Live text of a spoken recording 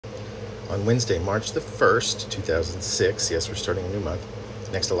On Wednesday, March the 1st, 2006, yes, we're starting a new month,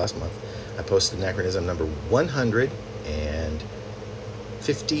 next to last month, I posted anachronism number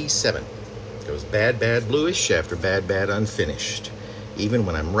 157. It goes bad, bad, bluish after bad, bad, unfinished. Even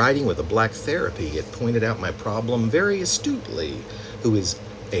when I'm writing with a black therapy, it pointed out my problem very astutely, who is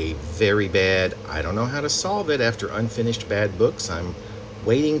a very bad, I don't know how to solve it after unfinished bad books. I'm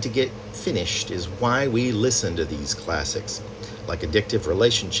waiting to get finished is why we listen to these classics, like addictive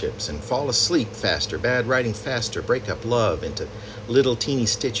relationships and fall asleep faster, bad writing faster, break up love into little teeny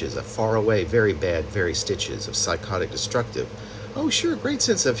stitches of far away, very bad, very stitches of psychotic destructive. Oh, sure, great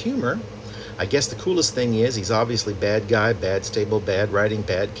sense of humor. I guess the coolest thing is he's obviously bad guy, bad stable, bad writing,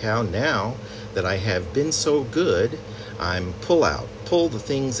 bad cow. Now that I have been so good, I'm pull the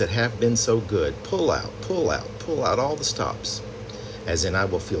things that have been so good, pull out all the stops. As in, I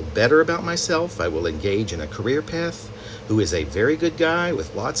will feel better about myself, I will engage in a career path, who is a very good guy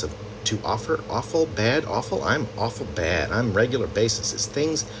with lots of to offer, awful, bad, awful, I'm awful bad, I'm regular basis. As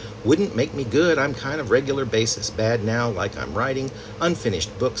things wouldn't make me good, I'm kind of regular basis. Bad now, like I'm writing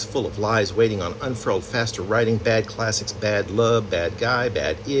unfinished books full of lies waiting on unfurled faster writing, bad classics, bad love, bad guy,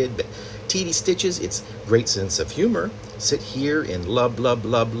 bad id, teeny stitches, its great sense of humor, sit here in lub, lub,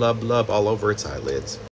 lub, lub, lub all over its eyelids.